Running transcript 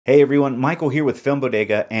Hey everyone, Michael here with Film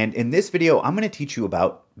Bodega, and in this video I'm going to teach you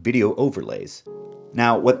about video overlays.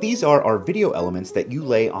 Now what these are video elements that you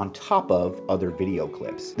lay on top of other video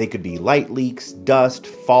clips. They could be light leaks, dust,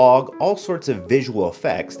 fog, all sorts of visual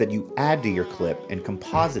effects that you add to your clip and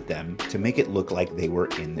composite them to make it look like they were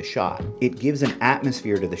in the shot. It gives an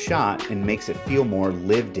atmosphere to the shot and makes it feel more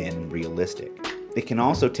lived in, realistic. It can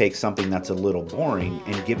also take something that's a little boring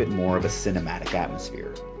and give it more of a cinematic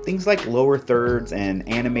atmosphere. Things like lower thirds and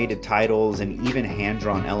animated titles and even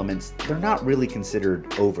hand-drawn elements, they're not really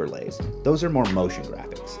considered overlays. Those are more motion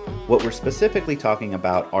graphics. What we're specifically talking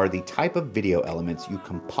about are the type of video elements you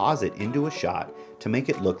composite into a shot to make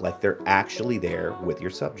it look like they're actually there with your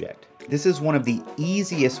subject. This is one of the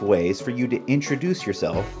easiest ways for you to introduce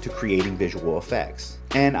yourself to creating visual effects.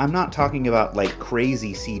 And I'm not talking about like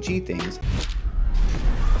crazy CG things.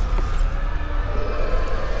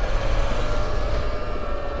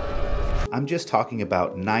 I'm just talking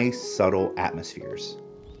about nice, subtle atmospheres.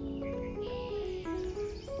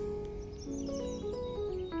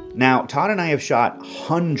 Now, Todd and I have shot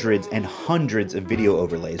hundreds and hundreds of video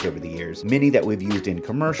overlays over the years, many that we've used in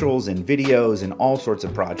commercials and videos and all sorts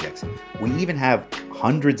of projects. We even have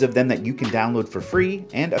hundreds of them that you can download for free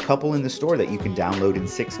and a couple in the store that you can download in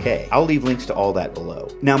 6K. I'll leave links to all that below.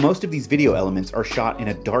 Now, most of these video elements are shot in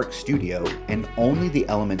a dark studio and only the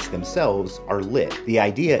elements themselves are lit. The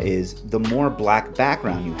idea is the more black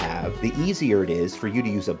background you have, the easier it is for you to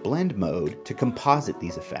use a blend mode to composite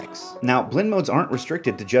these effects. Now, blend modes aren't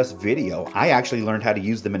restricted to just video. I actually learned how to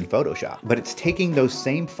use them in Photoshop, but it's taking those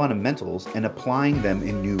same fundamentals and applying them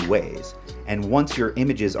in new ways. And once your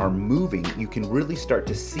images are moving, you can really start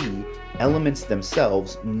to see elements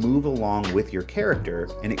themselves move along with your character,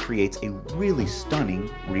 and it creates a really stunning,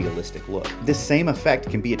 realistic look. This same effect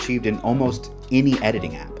can be achieved in almost any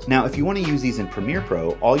editing app. Now, if you want to use these in Premiere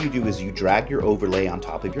Pro, all you do is you drag your overlay on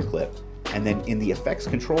top of your clip, and then in the effects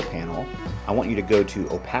control panel, I want you to go to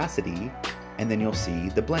opacity, and then you'll see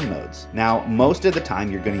the blend modes. Now, most of the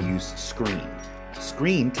time you're going to use screen.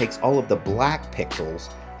 Screen takes all of the black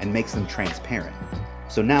pixels and makes them transparent.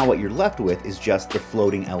 So now what you're left with is just the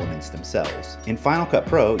floating elements themselves. In Final Cut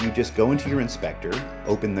Pro, you just go into your inspector,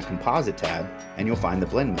 open the composite tab, and you'll find the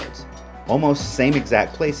blend modes. Almost same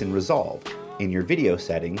exact place in Resolve. In your video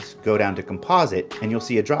settings, go down to composite and you'll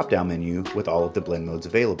see a drop-down menu with all of the blend modes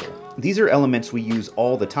available. These are elements we use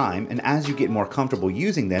all the time, and as you get more comfortable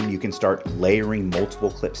using them, you can start layering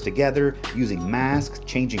multiple clips together, using masks,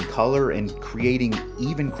 changing color, and creating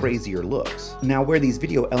even crazier looks. Now, where these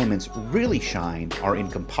video elements really shine are in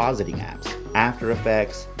compositing apps. After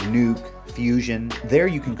Effects, Nuke, Fusion. There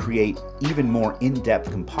you can create even more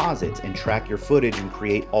in-depth composites and track your footage and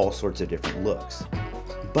create all sorts of different looks.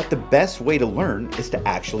 But the best way to learn is to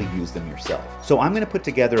actually use them yourself. So I'm going to put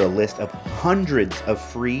together a list of hundreds of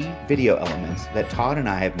free video elements that Todd and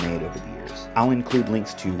I have made over the years. I'll include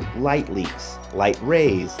links to light leaks, light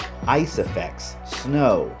rays, ice effects,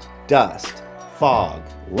 snow, dust, fog,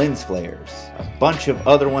 lens flares, a bunch of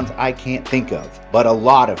other ones I can't think of, but a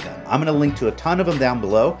lot of them. I'm going to link to a ton of them down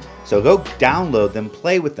below, so go download them,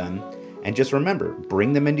 play with them, and just remember,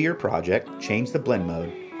 bring them into your project, change the blend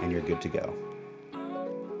mode, and you're good to go.